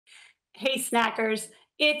Hey, snackers,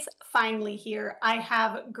 it's finally here. I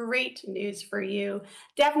have great news for you.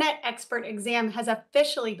 DevNet Expert exam has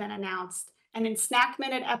officially been announced. And in Snack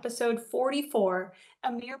Minute episode 44,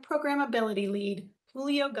 Amir Programmability Lead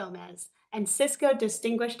Julio Gomez and Cisco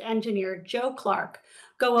Distinguished Engineer Joe Clark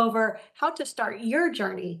go over how to start your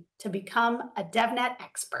journey to become a DevNet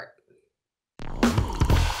expert.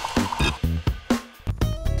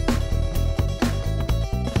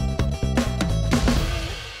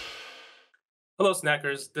 Hello,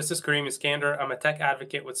 Snackers. This is Kareem Iskander. I'm a tech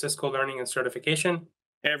advocate with Cisco Learning and Certification.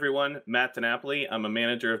 Hey everyone, Matt DiNapoli. I'm a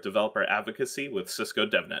manager of developer advocacy with Cisco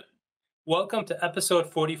DevNet. Welcome to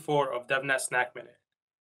episode 44 of DevNet Snack Minute.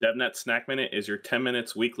 DevNet Snack Minute is your 10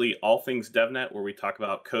 minutes weekly, all things DevNet, where we talk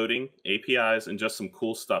about coding, APIs, and just some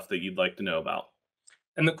cool stuff that you'd like to know about.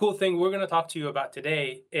 And the cool thing we're going to talk to you about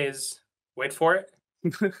today is, wait for it,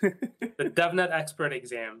 the DevNet Expert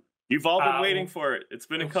exam. You've all been waiting for it. It's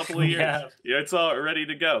been a couple of years. Yeah, it's all ready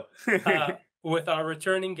to go. With our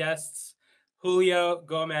returning guests, Julio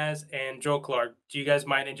Gomez and Joe Clark. Do you guys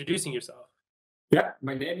mind introducing yourself? Yeah,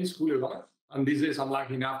 my name is Julio Gomez, and I'm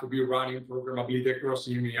lucky enough to be running programmability across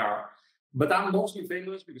the UNIR. But I'm mostly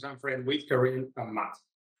famous because I'm friends with Kareem and Matt.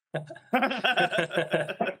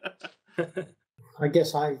 I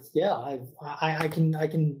guess I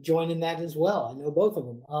can join in that as well. I know both of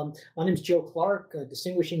them. My name is Joe Clark, a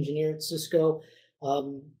distinguished engineer at Cisco.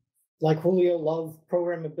 Like Julio, love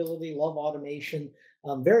programmability, love automation.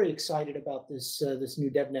 I'm very excited about this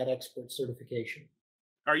new DevNet Expert certification.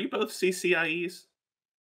 Are you both CCIEs?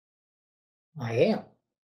 I am.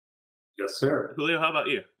 Yes, sir. Julio, how about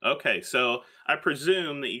you? Okay, so I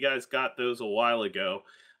presume that you guys got those a while ago.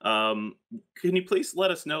 Can you please let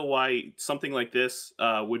us know why something like this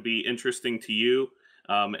would be interesting to you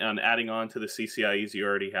and adding on to the CCIEs you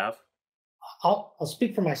already have? I'll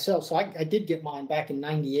speak for myself. So I did get mine back in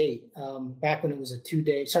 98, back when it was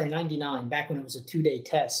a 99, back when it was a 2-day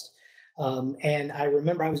test. And I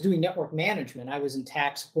remember I was doing network management. I was in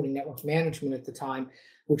TAC supporting network management at the time,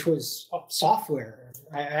 which was software.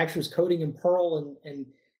 I actually was coding in Perl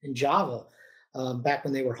and Java back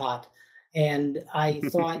when they were hot. And I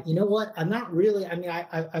thought, you know what,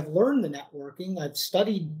 I've learned the networking. I've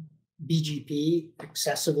studied BGP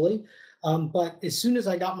excessively. But as soon as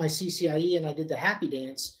I got my CCIE and I did the happy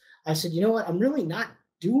dance, I said, you know what, I'm really not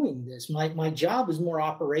doing this. My job is more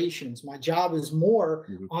operations. My job is more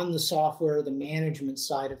on the software, the management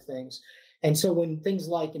side of things. And so when things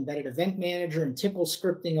like Embedded Event Manager and Tipple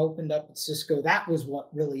scripting opened up at Cisco, that was what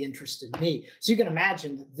really interested me. So you can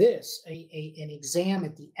imagine that an exam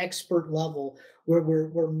at the expert level where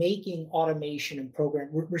we're making automation and program,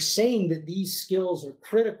 we're saying that these skills are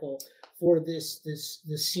critical for this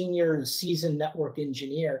senior and seasoned network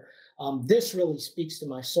engineer. This really speaks to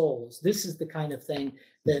my soul. This is the kind of thing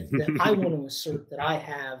that I want to assert that I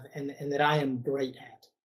have and that I am great at.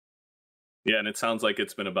 Yeah, and it sounds like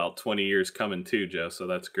it's been about 20 years coming too, Joe, so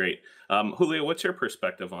that's great. Julio, what's your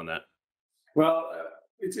perspective on that? Well,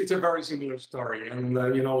 it's a very similar story. And,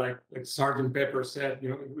 like Sergeant Pepper said,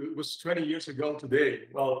 it was 20 years ago today.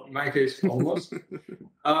 Well, in my case, almost. And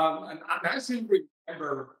I still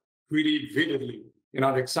remember pretty vividly,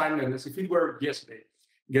 the excitement as if it were yesterday,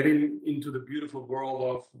 getting into the beautiful world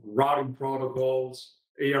of routing protocols,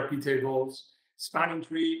 ARP tables, spanning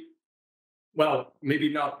tree. Well,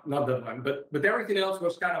 maybe not that one, but everything else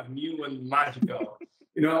was kind of new and magical.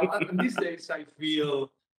 And these days I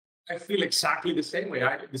feel exactly the same way.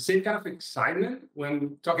 The same kind of excitement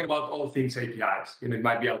when talking about all things APIs. It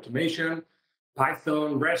might be automation,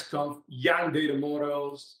 Python, REST-conf, young data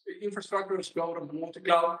models, infrastructure as code, and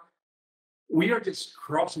multi-cloud. We are just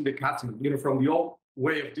crossing the chasm, from the old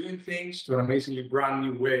way of doing things to an amazingly brand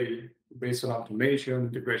new way based on automation,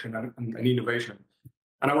 integration, and innovation.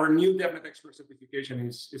 And our new DevNet Expert certification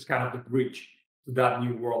is kind of the bridge to that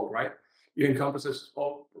new world, right? It encompasses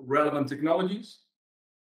all relevant technologies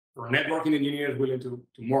for networking engineers willing to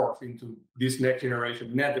morph into this next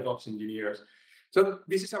generation net DevOps engineers. So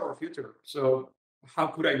this is our future. So how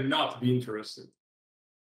could I not be interested?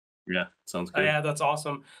 Yeah, sounds good. Yeah, that's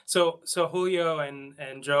awesome. So Julio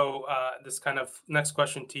and Joe, this kind of next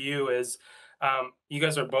question to you is, you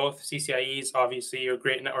guys are both CCIEs. Obviously, you're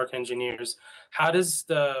great network engineers. How does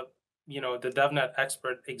the DevNet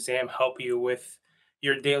Expert exam help you with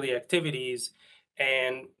your daily activities?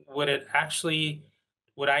 And would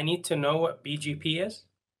I need to know what BGP is?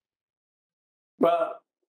 Well,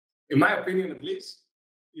 in my opinion, at least,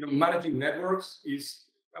 managing networks is,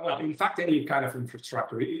 well, in fact, any kind of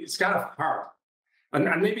infrastructure, it's kind of hard. And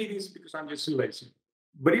maybe it is because I'm just too lazy.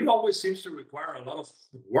 But it always seems to require a lot of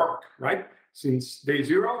work, right? since day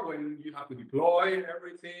zero, when you have to deploy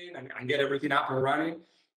everything and get everything up and running.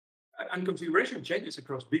 And configuration changes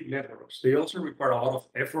across big networks. They also require a lot of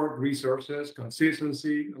effort, resources,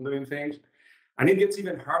 consistency on doing things. And it gets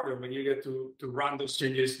even harder when you get to run those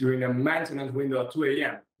changes during a maintenance window at 2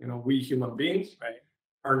 a.m. We human beings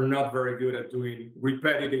are not very good at doing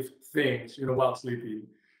repetitive things, while sleeping.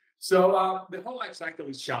 So the whole life cycle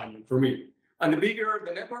is challenging for me. And the bigger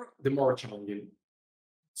the network, the more challenging.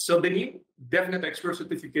 So the new DevNet Expert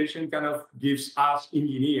certification kind of gives us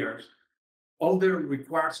engineers all the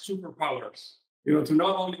required superpowers, to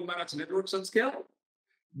not only manage networks at scale,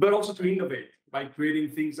 but also to innovate by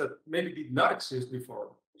creating things that maybe did not exist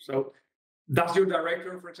before. So does your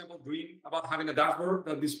director, for example, dream about having a dashboard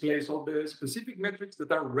that displays all the specific metrics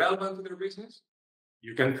that are relevant to their business?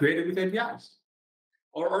 You can create it with APIs.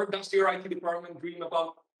 Or does your IT department dream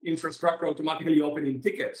about infrastructure automatically opening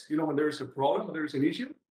tickets? When there's a problem, when there's an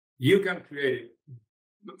issue, you can create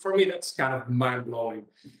it. For me, that's kind of mind-blowing.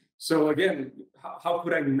 So again, how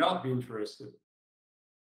could I not be interested?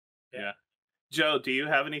 Yeah. Joe, do you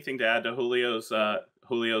have anything to add to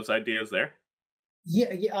Julio's ideas there?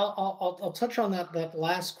 Yeah, I'll touch on that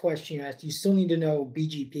last question you asked. You still need to know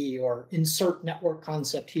BGP or insert network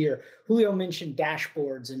concept here. Julio mentioned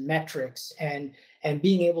dashboards and metrics and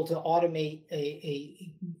being able to automate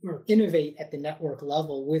or innovate at the network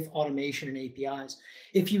level with automation and APIs.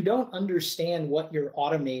 If you don't understand what you're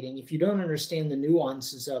automating, if you don't understand the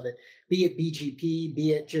nuances of it, be it BGP,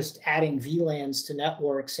 be it just adding VLANs to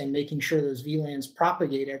networks and making sure those VLANs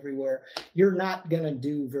propagate everywhere, you're not going to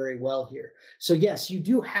do very well here. So yes, you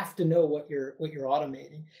do have to know what you're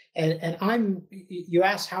automating. And you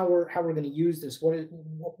asked how we're going to use this.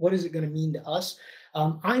 What is it going to mean to us?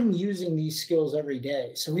 I'm using these skills every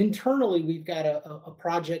day. So internally, we've got a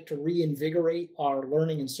project to reinvigorate our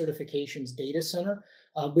learning and certifications data center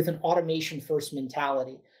with an automation first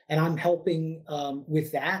mentality. And I'm helping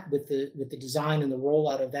with that, with the design and the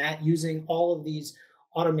rollout of that, using all of these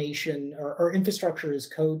automation or infrastructure as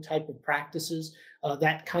code type of practices,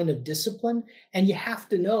 that kind of discipline. And you have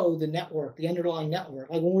to know the network, the underlying network.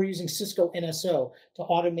 Like when we're using Cisco NSO to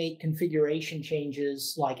automate configuration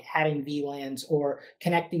changes like adding VLANs or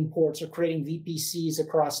connecting ports or creating VPCs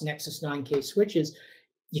across Nexus 9K switches,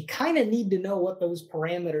 you kind of need to know what those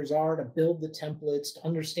parameters are to build the templates, to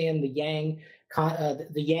understand the Yang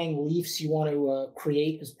leafs you want to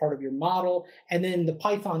create as part of your model, and then the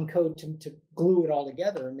Python code to glue it all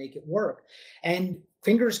together and make it work. And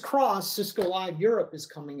fingers crossed, Cisco Live Europe is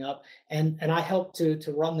coming up, and I help to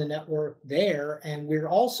run the network there. And we're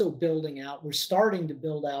also we're starting to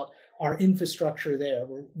build out our infrastructure there.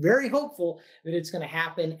 We're very hopeful that it's going to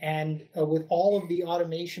happen. And with all of the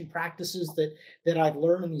automation practices that I've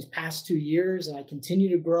learned in these past 2 years, and I continue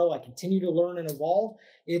to grow, I continue to learn and evolve,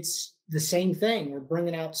 it's the same thing. We're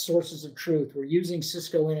bringing out sources of truth. We're using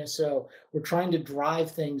Cisco NSO. We're trying to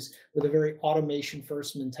drive things with a very automation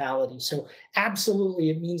first mentality. So absolutely,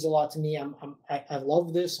 it means a lot to me. I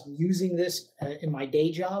love this. I'm using this in my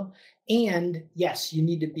day job. And yes, you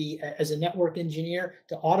need to be, as a network engineer,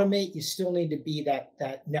 to automate, you still need to be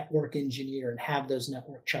that network engineer and have those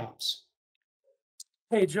network chops.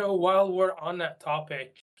 Hey, Joe, while we're on that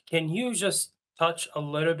topic, can you just touch a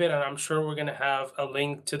little bit, and I'm sure we're going to have a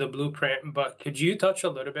link to the blueprint, but could you touch a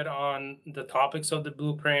little bit on the topics of the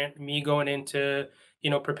blueprint, me going into,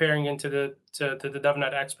 preparing into the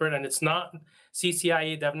DevNet Expert, and it's not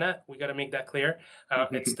CCIE DevNet, we got to make that clear.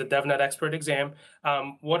 It's the DevNet Expert exam.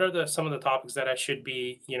 What are some of the topics that I should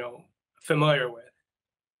be, familiar with?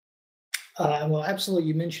 Well, absolutely.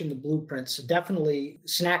 You mentioned the blueprint. So definitely,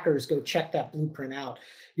 snackers, go check that blueprint out.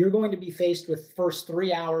 You're going to be faced with first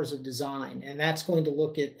 3 hours of design, and that's going to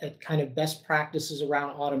look at kind of best practices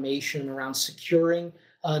around automation, around securing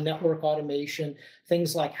network automation,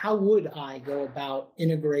 things like how would I go about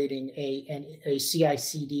integrating a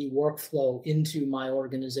CI/CD workflow into my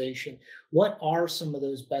organization? What are some of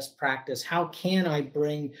those best practices? How can I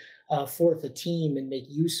bring forth a team and make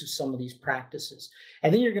use of some of these practices?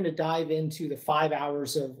 And then you're going to dive into the 5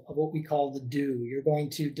 hours of what we call the do. You're going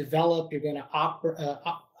to develop, you're going to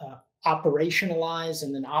operationalize,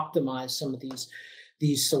 and then optimize some of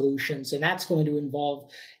these solutions. And that's going to involve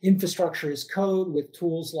infrastructure as code with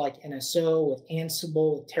tools like NSO, with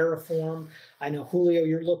Ansible, with Terraform. I know, Julio,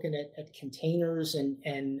 you're looking at containers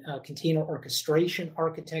and container orchestration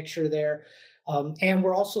architecture there. And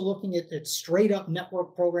we're also looking at straight up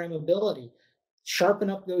network programmability. Sharpen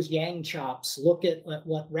up those Yang chops. Look at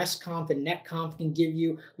what RESTconf and NetConf can give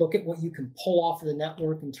you. Look at what you can pull off of the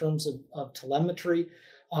network in terms of telemetry.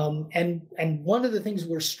 And one of the things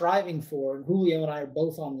we're striving for, and Julio and I are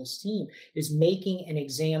both on this team, is making an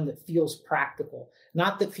exam that feels practical,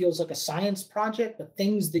 not that feels like a science project, but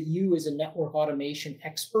things that you as a network automation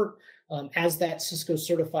expert, as that Cisco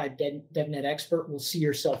Certified DevNet Expert, will see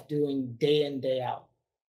yourself doing day in, day out.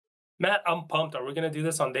 Matt, I'm pumped. Are we going to do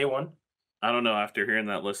this on day one? I don't know. After hearing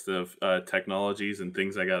that list of technologies and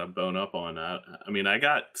things I got to bone up on, I mean, I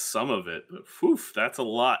got some of it, but whew, that's a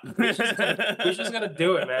lot. We're just gonna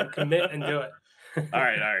do it, man. Commit and do it. All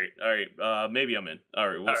right. Maybe I'm in. All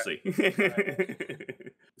right, we'll see.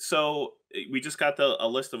 So we just got a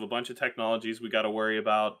list of a bunch of technologies we got to worry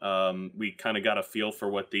about. We kind of got a feel for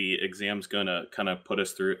what the exam's gonna kind of put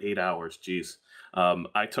us through. 8 hours, geez.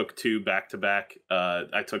 I took 2 back to back.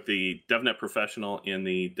 I took the DevNet Professional and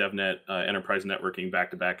the DevNet Enterprise Networking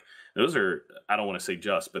back to back. Those are, I don't want to say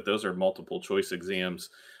just, but those are multiple choice exams.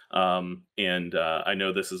 And I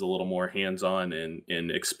know this is a little more hands-on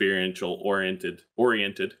and experiential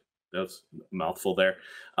oriented. That's a mouthful there.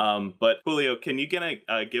 But Julio, can you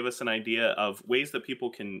give us an idea of ways that people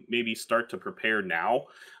can maybe start to prepare now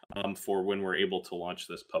for when we're able to launch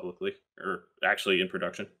this publicly or actually in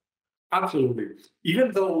production? Absolutely.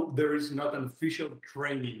 Even though there is not an official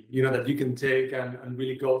training, that you can take and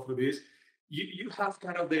really go through this, you have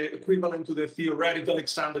kind of the equivalent to the theoretical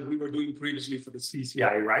exam that we were doing previously for the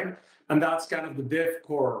CCI, right? And that's kind of the Dev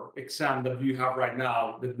Core exam that you have right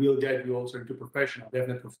now that will get you also into professional,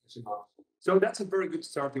 DevNet professional. So that's a very good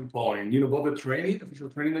starting point, both the training, official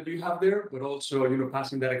training that you have there, but also,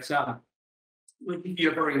 passing that exam will give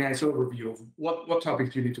you a very nice overview of what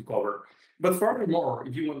topics you need to cover. But furthermore,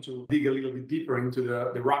 if you want to dig a little bit deeper into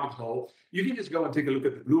the rabbit hole, you can just go and take a look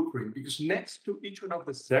at the blueprint, because next to each one of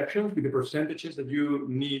the sections with the percentages that you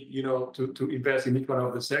need, to invest in each one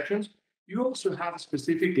of the sections, you also have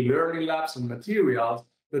specific learning labs and materials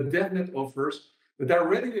that DevNet offers that are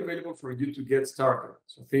readily available for you to get started.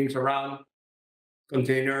 So things around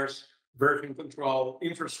containers, version control,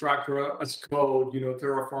 infrastructure as code,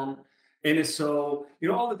 Terraform, NSO,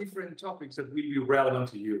 all the different topics that will be relevant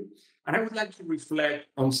to you. And I would like to reflect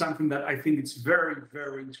on something that I think is very,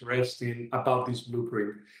 very interesting about this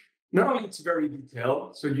blueprint. Not only it's very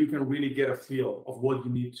detailed, so you can really get a feel of what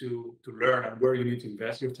you need to learn and where you need to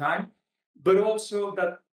invest your time, but also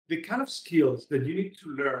that the kind of skills that you need to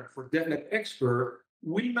learn for DevNet Expert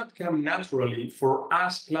will not come naturally for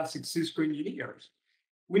us classic Cisco engineers.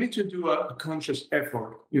 We need to do a conscious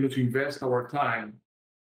effort, to invest our time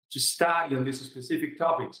to study on these specific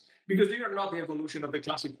topics, because they are not the evolution of the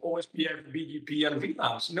classic OSPF, BGP, and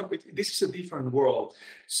VLANs. No, this is a different world.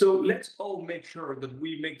 So let's all make sure that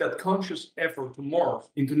we make that conscious effort to morph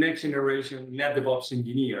into next generation NetDevOps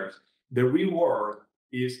engineers. The reward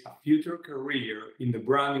is a future career in the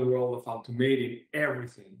brand new world of automating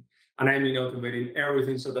everything. And I mean automating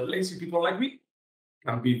everything so that lazy people like me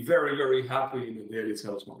can be very, very happy in the daily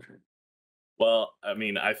sales motion. Well, I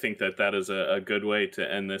mean, I think that is a good way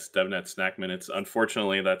to end this DevNet Snack Minutes.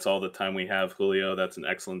 Unfortunately, that's all the time we have, Julio. That's an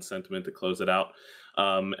excellent sentiment to close it out.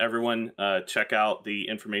 Everyone, check out the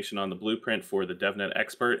information on the blueprint for the DevNet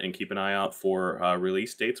Expert and keep an eye out for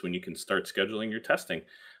release dates when you can start scheduling your testing.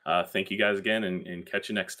 Thank you guys again, and catch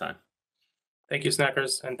you next time. Thank you,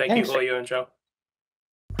 Snackers, and thank Thanks. you, Julio and Joe.